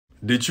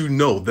Did you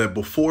know that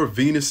before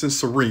Venus and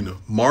Serena,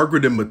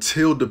 Margaret and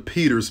Matilda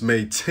Peters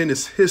made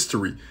tennis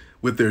history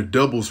with their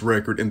doubles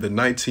record in the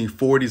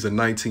 1940s and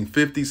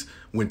 1950s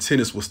when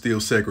tennis was still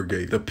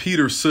segregated? The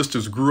Peters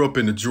sisters grew up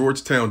in the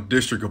Georgetown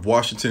district of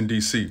Washington,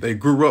 D.C. They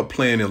grew up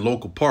playing in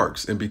local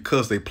parks, and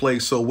because they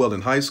played so well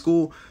in high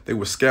school, they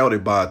were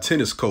scouted by a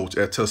tennis coach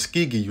at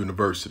Tuskegee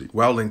University.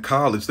 While in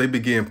college, they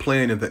began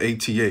playing in the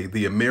ATA,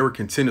 the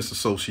American Tennis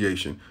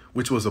Association,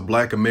 which was a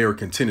Black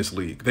American tennis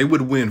league. They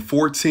would win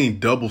 14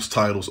 doubles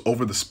titles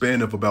over the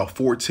span of about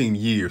 14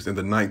 years in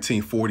the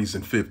 1940s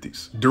and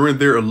 50s. During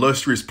their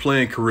illustrious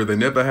playing career, they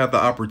never had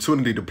the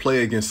opportunity to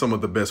play against some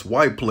of the best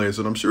white players,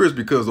 and I'm sure it's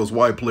because those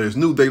white players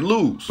knew they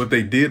lose. But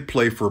they did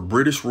play for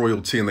British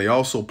royalty, and they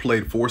also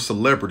played for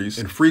celebrities,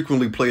 and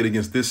frequently played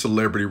against this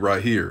celebrity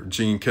right here,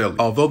 Gene Kelly.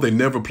 Although they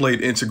never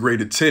played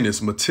integrated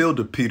tennis,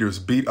 Matilda Peters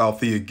beat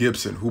Althea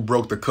Gibson, who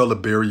broke the color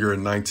barrier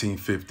in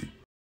 1950.